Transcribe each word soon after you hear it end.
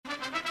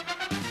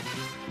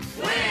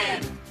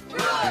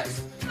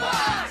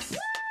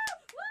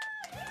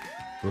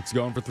Brooks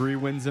going for 3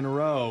 wins in a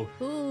row.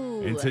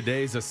 Ooh. And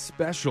today's a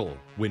special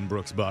Win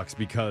Brooks Bucks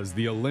because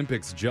the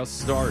Olympics just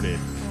started.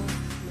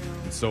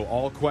 So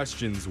all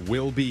questions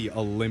will be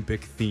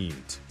Olympic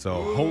themed.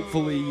 So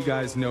hopefully you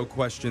guys know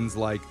questions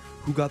like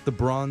who got the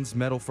bronze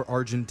medal for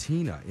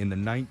Argentina in the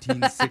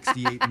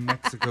 1968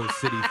 Mexico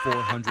City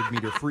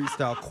 400-meter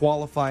freestyle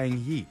qualifying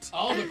heat?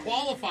 Oh, the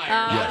qualifier.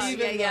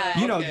 Yes. Yeah.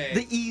 You know, Okay.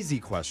 the easy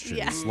questions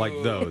Yeah. like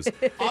those.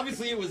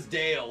 Obviously, it was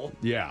Dale.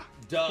 Yeah.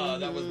 Duh,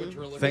 that was what you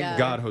were looking Thank Yeah.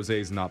 God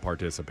Jose's not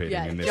participating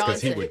Yeah, in this because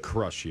he Johnson. would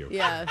crush you.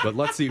 Yeah. But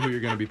let's see who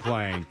you're going to be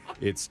playing.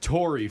 It's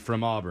Tori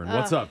from Auburn.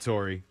 What's up,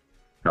 Tori?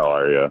 How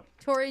are you?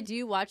 Tori, do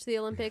you watch the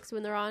Olympics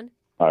when they're on?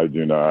 I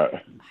do not.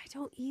 I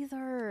don't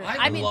either.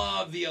 I mean,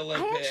 love the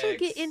Olympics. I actually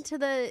get into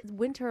the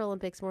Winter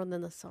Olympics more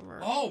than the summer.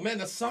 Oh, man,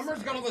 the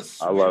summer's got all the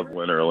I love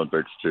Winter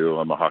Olympics too.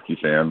 I'm a hockey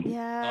fan.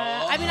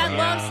 Yeah. I mean, I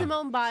love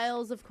Simone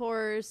Biles, of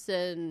course,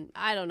 and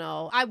I don't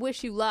know. I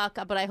wish you luck,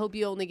 but I hope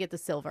you only get the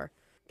silver.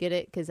 Get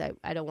it? Because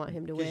I don't want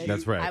him to win.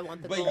 That's right. I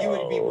want the But gold. you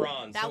would be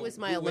bronze. That so was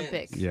my who wins?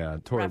 Olympic. Yeah,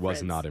 Tori was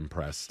Reference. not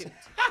impressed.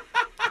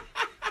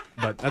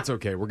 But that's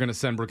okay. We're going to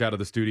send Brooke out of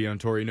the studio, and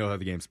Tori, you know how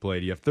the game's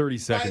played. You have 30 By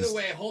seconds. the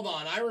way, hold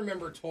on. I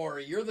remember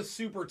Tori. You're the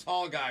super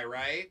tall guy,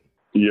 right?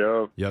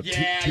 Yep. You have Yeah, you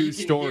can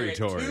two-story hear it.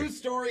 Tori.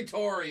 Two-story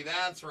Tori.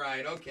 That's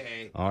right.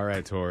 Okay. All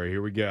right, Tori,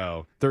 here we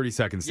go. 30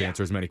 seconds to Yeah.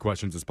 answer as many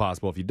questions as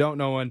possible. If you don't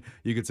know one,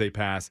 you could say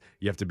pass.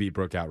 You have to beat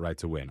Brooke outright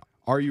to win.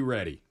 Are you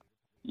ready?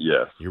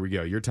 Yes. Here we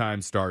go. Your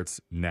time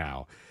starts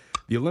now.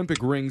 The Olympic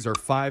rings are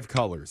 5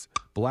 colors: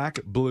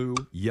 black, blue,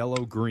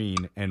 yellow,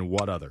 green, and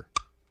what other?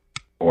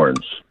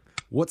 Orange.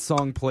 What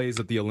song plays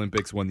at the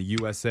Olympics when the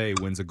USA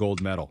wins a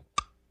gold medal?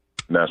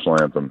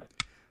 National anthem.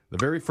 The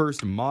very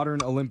first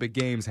modern Olympic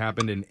Games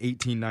happened in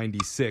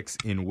 1896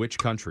 in which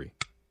country?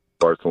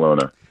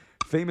 Barcelona.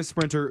 Famous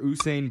sprinter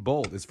Usain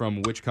Bolt is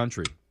from which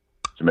country?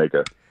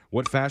 Jamaica.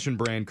 What fashion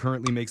brand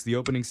currently makes the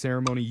opening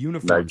ceremony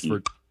uniforms Nike.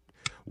 for...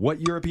 What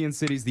European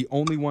city is the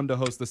only one to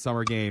host the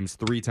Summer Games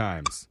 3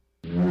 times?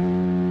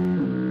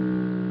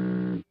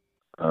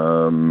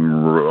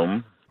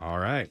 Rome. All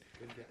right.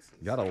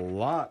 Got a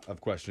lot of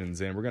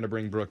questions in. We're going to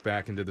bring Brooke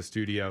back into the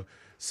studio.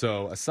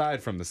 So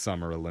aside from the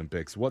Summer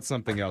Olympics, what's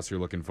something else you're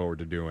looking forward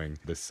to doing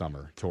this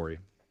summer, Tori?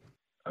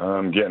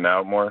 Getting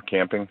out more,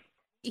 camping.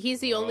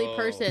 He's the only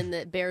person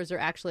that bears are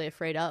actually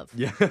afraid of.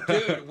 Yeah.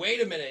 Dude,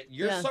 wait a minute.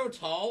 You're Yeah. so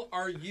tall.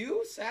 Are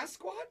you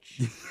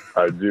Sasquatch?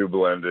 I do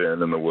blend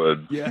in the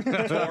woods. Yeah.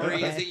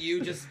 Tori, is it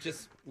you?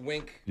 Just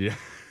wink. Yeah.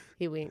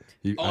 He winked.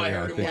 Oh, I yeah,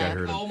 heard him. think I wink.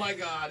 heard him. Oh, my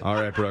God. All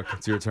right, Brooke,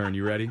 it's your turn.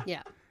 You ready?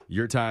 Yeah.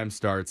 Your time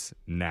starts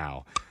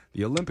now.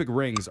 The Olympic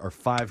rings are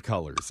 5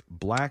 colors: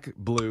 black,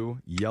 blue,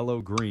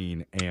 yellow,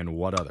 green, and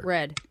what other?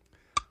 Red.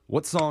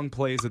 What song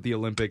plays at the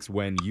Olympics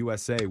when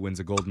USA wins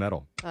a gold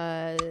medal?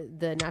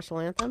 The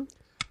national anthem.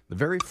 The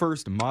very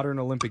first modern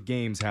Olympic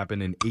Games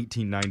happened in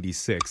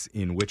 1896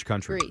 in which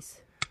country? Greece.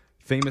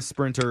 Famous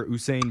sprinter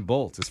Usain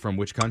Bolt is from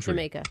which country?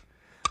 Jamaica.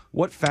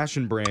 What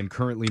fashion brand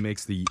currently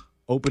makes the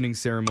opening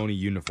ceremony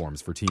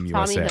uniforms for Team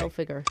Tommy USA?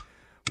 Hilfiger.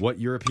 What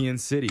European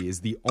city is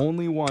the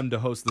only one to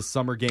host the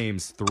Summer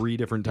Games 3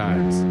 different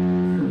times?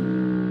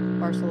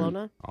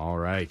 Barcelona. All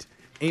right.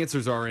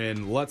 Answers are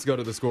in. Let's go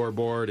to the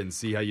scoreboard and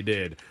see how you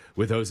did.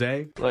 With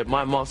Jose Like,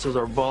 my muscles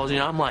are bulging.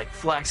 I'm like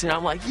flexing.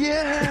 I'm like,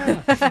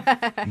 yeah.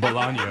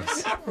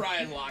 Bolaños.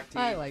 Ryan Lochte.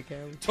 I like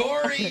him.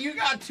 Tori, you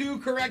got 2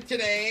 correct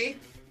today.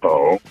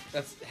 Oh.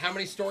 That's how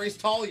many stories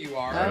tall you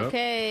are.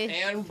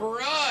 Okay. And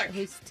Brooke,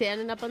 He's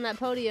standing up on that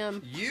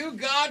podium. you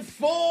got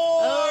 4.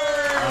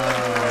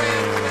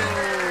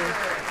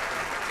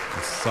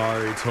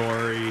 Sorry,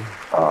 Tori.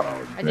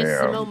 Oh, I just damn.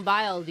 Simone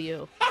Biles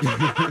you.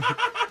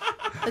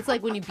 It's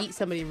like when you beat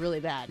somebody really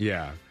bad.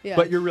 Yeah. Yeah.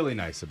 But you're really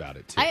nice about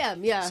it, too. I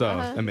am, yeah. So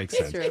uh-huh. that makes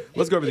It's sense. true.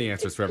 Let's go over the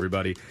answers for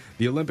everybody.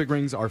 The Olympic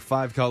rings are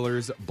 5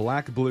 colors: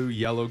 black, blue,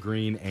 yellow,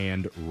 green,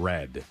 and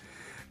red.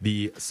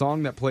 The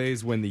song that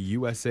plays when the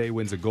USA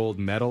wins a gold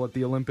medal at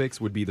the Olympics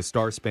would be the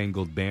Star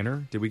Spangled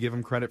Banner. Did we give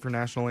him credit for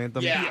national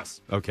anthem? Yeah.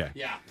 Yes. Okay.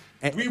 Yeah.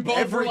 E- We both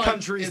Every were like,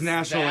 country's is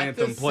national that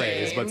anthem the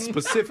plays, same? but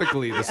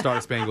specifically the Star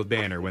Spangled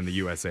Banner when the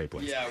USA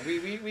plays. Yeah,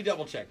 we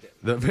double checked it.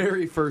 The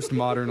very first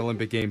modern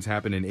Olympic Games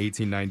happened in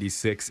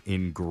 1896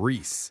 in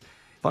Greece.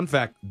 Fun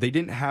fact, they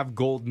didn't have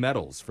gold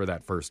medals for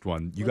that first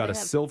one. You What got do a they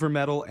have? silver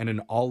medal and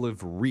an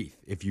olive wreath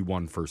if you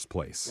won first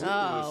place.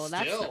 Oh,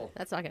 still.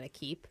 that's not going to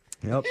keep.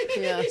 Yep.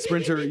 Yeah.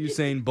 Sprinter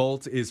Usain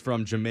Bolt is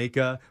from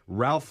Jamaica.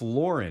 Ralph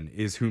Lauren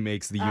is who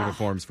makes the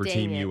uniforms for dang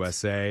Team it.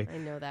 USA. I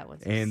know that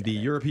one's And the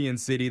European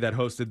city that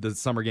hosted the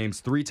Summer Games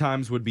 3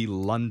 times would be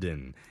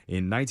London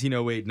in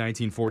 1908,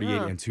 1948,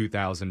 Huh. and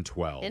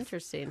 2012.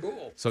 Interesting.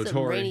 Cool. So, Some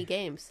Tori, rainy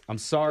games. I'm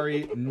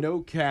sorry, no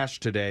cash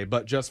today,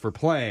 but just for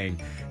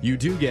playing, you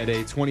do get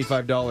a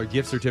 $25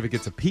 gift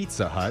certificate to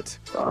Pizza Hut.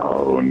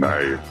 Oh,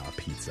 nice.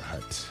 Pizza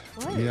Hut.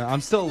 What? Yeah, I'm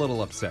still a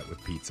little upset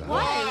with Pizza Hut.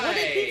 Why? What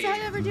did Pizza Hut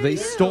ever do to They you?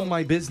 stole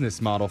my business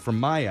model from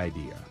my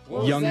idea.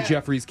 was Young that?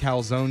 Jeffrey's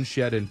Calzone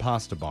Shed and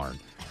Pasta Barn,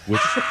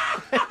 which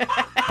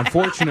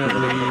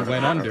unfortunately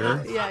went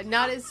under. Yeah,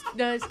 not as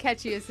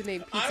catchy as the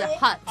name Pizza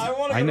Hut. I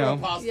want I to go know.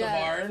 to a pasta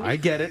Yeah. barn. I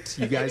get it.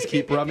 You guys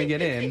keep rubbing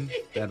it in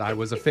that I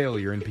was a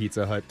failure and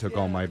Pizza Hut took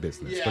all my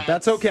business. Yeah, But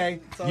that's okay.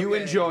 it's You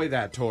okay. enjoy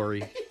that,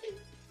 Tori.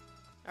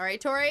 All right,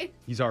 Tori.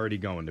 He's already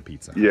going to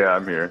Pizza. Yeah,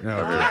 I'm here. Okay.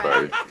 I'm here,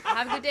 buddy.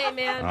 Have a good day,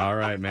 man. All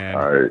right, man.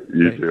 All right,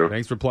 you too.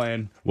 Thanks for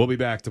playing. We'll be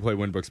back to play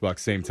Winbrooks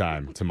Bucks same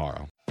time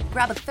tomorrow.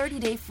 Grab a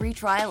 30-day free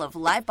trial of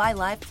Live by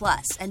Live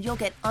Plus, and you'll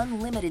get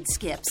unlimited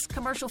skips,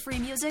 commercial-free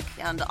music,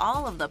 and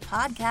all of the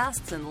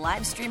podcasts and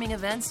live streaming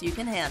events you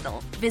can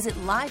handle. Visit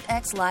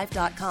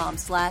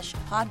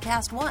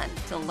livexlive.com/podcast1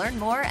 to learn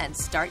more and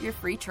start your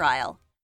free trial.